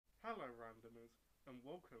Hello randomers and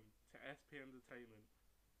welcome to SP Entertainment.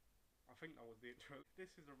 I think that was the intro. This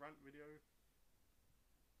is a rant video,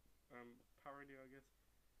 parody I guess.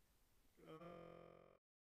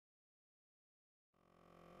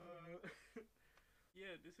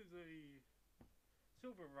 Yeah, this is a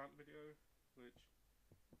silver rant video, which,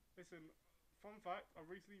 listen, fun fact, I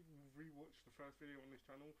recently rewatched the first video on this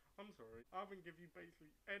channel. I'm sorry, I haven't given you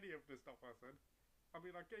basically any of the stuff I said. I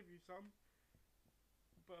mean, I gave you some,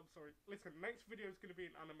 but I'm sorry. Listen, next video is going to be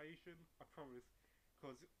an animation, I promise,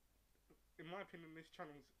 because in my opinion, this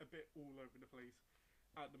channel's a bit all over the place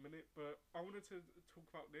at the minute, but I wanted to talk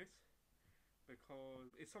about this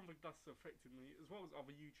because it's something that's affected me as well as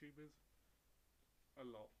other YouTubers a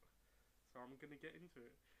lot. So I'm gonna get into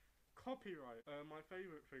it. Copyright, my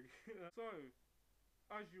favourite thing. So,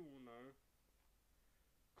 as you all know,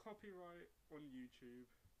 copyright on YouTube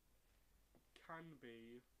can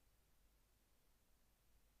be,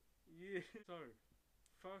 yeah. So,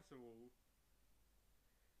 first of all,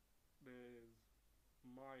 there's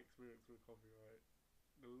my experience with copyright,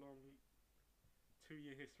 the long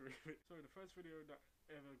 2-year history of it. So the first video that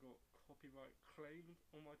ever got copyright claimed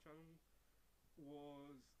on my channel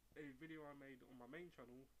was a video I made on my main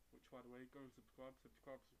channel, which by the way, go and subscribe.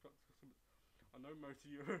 I know most of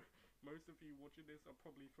you watching this are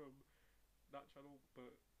probably from that channel,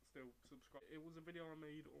 but still subscribe. It was a video I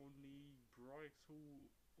made on the Bryce Hall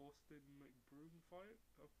Austin McBroom fight.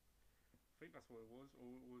 I think that's what it was, or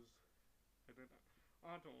it was,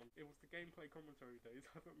 I don't know. It was the gameplay commentary days,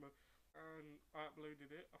 I don't know. And I uploaded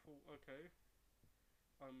it. I thought, okay,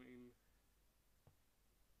 I mean,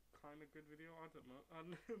 kind of good video, I don't know.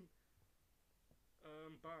 And then,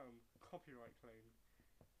 bam, copyright claim.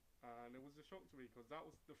 And it was a shock to me because that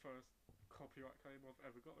was the first copyright claim I've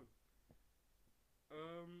ever gotten.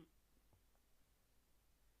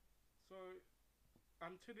 So,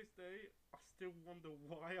 and to this day, I still wonder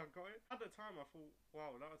why I got it. At the time, I thought,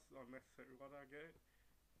 wow, that's unnecessary. Why did I get it?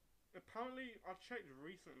 Apparently, I checked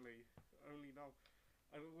recently, only now,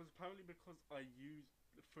 and it was apparently because I used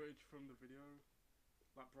the footage from the video,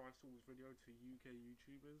 like Bryce Hall's video, to UK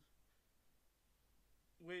YouTubers.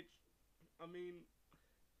 Which, I mean,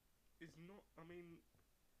 is not,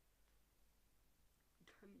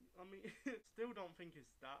 still don't think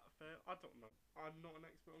it's that fair. I don't know. I'm not an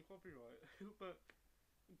expert on copyright, but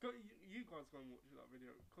you guys go and watch that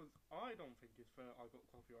video, because I don't think it's fair I got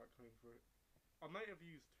copyright claim for it. I may have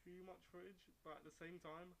used too much footage, but at the same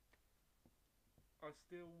time, I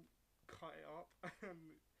still cut it up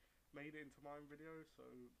and made it into my own video, so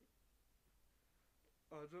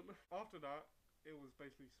I don't know. After that, it was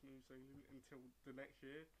basically smooth sailing until the next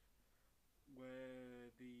year, where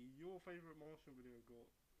the Your Favourite Martian video got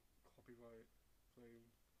copyright claim.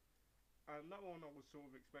 And that one I was sort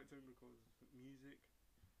of expecting because music,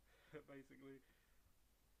 basically.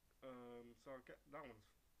 So I get that one's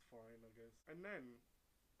fine, I guess. And then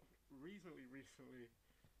recently,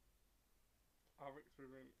 I've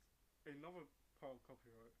experienced another part of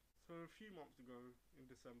copyright. So a few months ago, in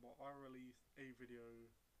December, I released a video,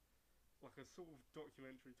 like a sort of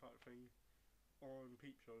documentary type thing, on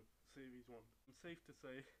Peep Show, Series 1. And safe to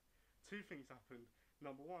say, two things happened.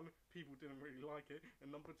 Number one, people didn't really like it, and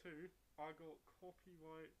number two, I got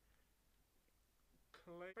copyright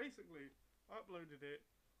claim. Basically, I uploaded it,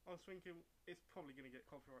 I was thinking, it's probably going to get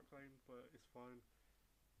copyright claimed, but it's fine.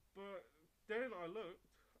 But then I looked,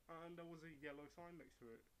 and there was a yellow sign next to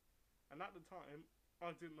it. And at the time,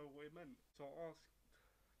 I didn't know what it meant. So I asked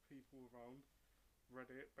people around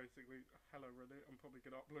Reddit, basically, hello Reddit, I'm probably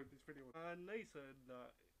going to upload this video. And they said that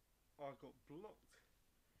I got blocked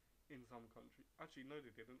in some country. Actually, no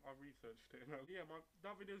they didn't, I researched it. And yeah,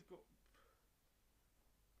 that video's got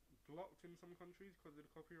blocked in some countries because of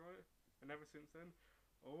the copyright. And ever since then,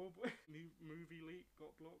 oh boy, new movie leak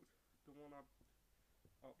got blocked. The one I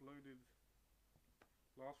uploaded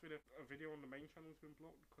last video, a video on the main channel's been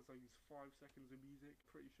blocked because I used 5 seconds of music.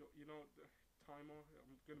 Pretty sure, you know, the timer.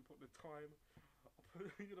 I'm gonna put the time. I'm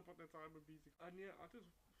gonna put the time of music. And yeah, I just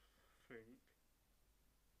think,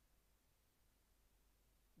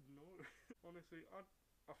 no, honestly, I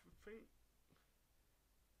think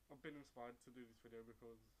I've been inspired to do this video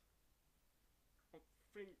because I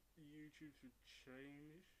think YouTube should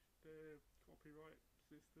change their copyright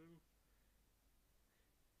system.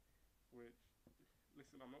 Which,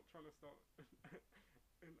 listen, I'm not trying to start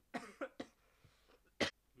an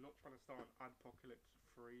I'm not trying to start an Adpocalypse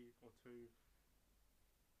 3 or 2.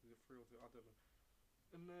 Is it 3 or 2? I don't know.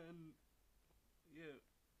 And then, yeah,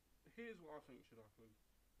 here's what I think should happen.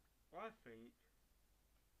 I think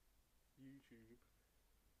YouTube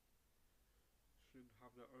should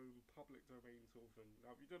have their own public domain sort of thing.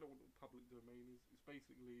 Now, if you don't know what the public domain is, it's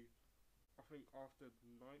basically, I think after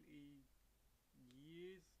 90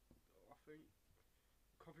 years, I think,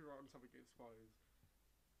 copyright on something expires.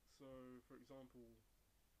 So, for example,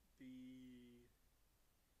 the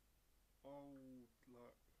old,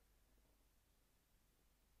 like,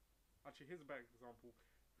 actually, here's a better example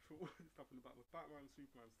for all the stuff in the Batman,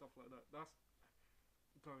 Superman, stuff like that. That's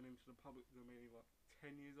going into the public domain in like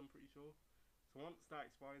 10 years, I'm pretty sure. So once that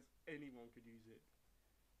expires, anyone could use it.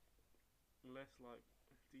 Unless like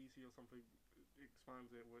DC or something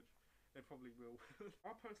expands it, which they probably will.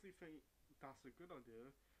 I personally think that's a good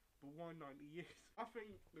idea, but why 90 years? I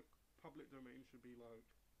think the public domain should be like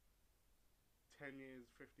 10 years,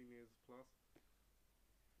 15 years plus.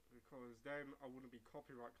 Because then I wouldn't be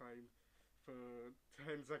copyright claimed for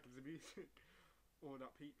 10 seconds of music. Or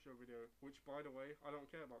that Peep Show video, which by the way, I don't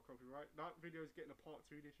care about copyright. That video is getting a part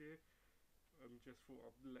 2 this year. Just thought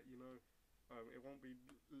I'd let you know. It won't be,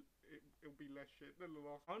 it'll be less shit than the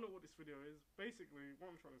last. I don't know what this video is. Basically,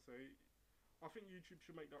 what I'm trying to say, I think YouTube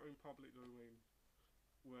should make their own public domain.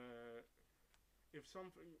 Where, if a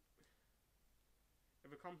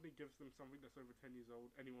company gives them something that's over 10 years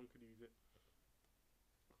old, anyone could use it.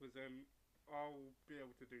 Because then, I'll be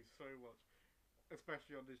able to do so much.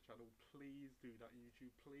 Especially on this channel. Please do that,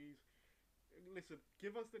 YouTube. Please. Listen,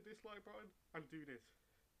 give us the dislike button and do this.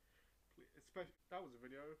 That was a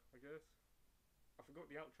video, I guess. I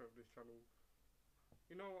forgot the outro of this channel.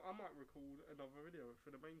 You know, I might record another video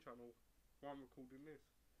for the main channel while I'm recording this.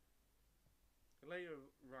 Later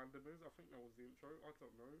randomers, I think that was the intro. I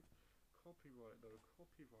don't know. Copyright though.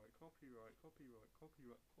 Copyright.